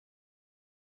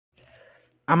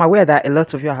I'm aware that a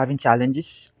lot of you are having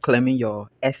challenges claiming your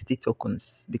ST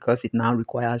tokens because it now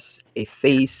requires a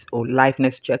face or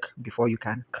liveness check before you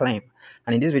can claim.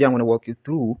 And in this video, I'm going to walk you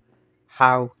through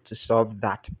how to solve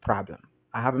that problem.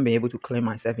 I haven't been able to claim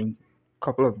myself in a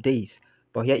couple of days,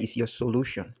 but here is your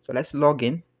solution. So let's log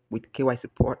in with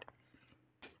KYCport. All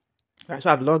right,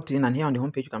 so I've logged in, and here on the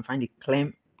homepage, you can find the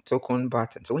claim token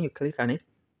button. So when you click on it,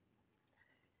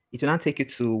 it will now take you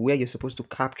to where you're supposed to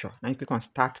capture. Now you click on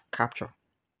start capture.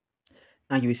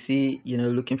 And you see,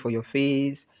 looking for your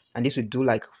face, and this will do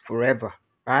like forever,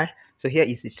 right? So here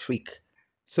is the trick.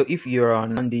 So if you're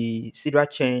on the Sidra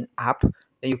Chain app,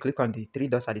 then you click on the three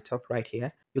dots at the top right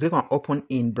here. You click on open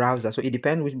in browser. So it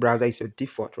depends which browser is your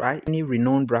default, right? Any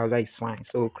renowned browser is fine.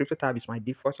 So CryptoTab is my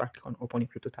default, so I click on open in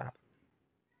CryptoTab.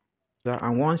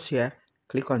 And once here,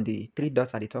 click on the three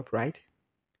dots at the top right.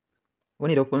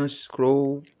 When it opens,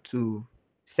 scroll to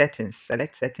settings,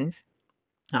 select settings,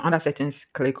 and under settings,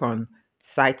 click on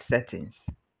site settings.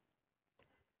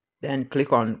 Then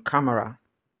click on camera.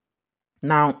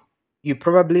 Now, you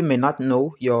probably may not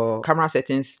know your camera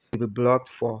settings will be blocked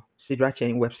for Sidra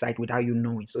Chain website without you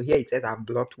knowing. So here it says I've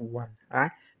blocked one. All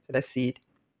right. So let's see it.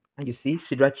 And you see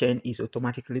Sidra Chain is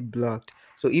automatically blocked.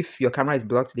 So if your camera is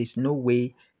blocked, there's no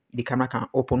way the camera can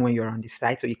open when you're on the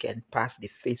site, so you can pass the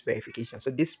face verification.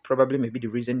 So this probably may be the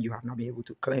reason you have not been able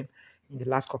to claim in the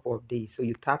last couple of days. So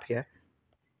you tap here,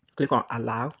 click on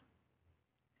allow.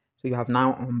 So you have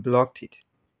now unblocked it.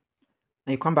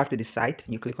 And you come back to the site,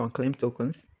 you click on claim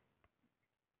tokens.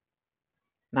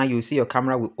 Now you see your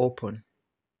camera will open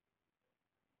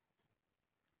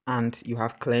and you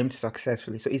have claimed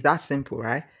successfully. So it's that simple,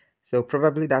 right? So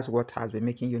probably that's what has been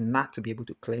making you not to be able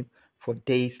to claim for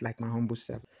days, like my humble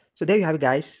self. So there you have it,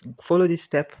 guys. Follow this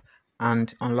step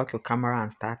and unlock your camera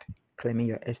and start claiming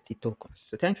your ST tokens.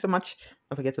 So thanks so much.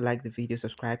 Don't forget to like the video,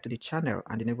 subscribe to the channel,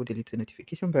 and enable the little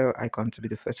notification bell icon to be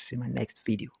the first to see my next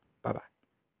video. Bye bye.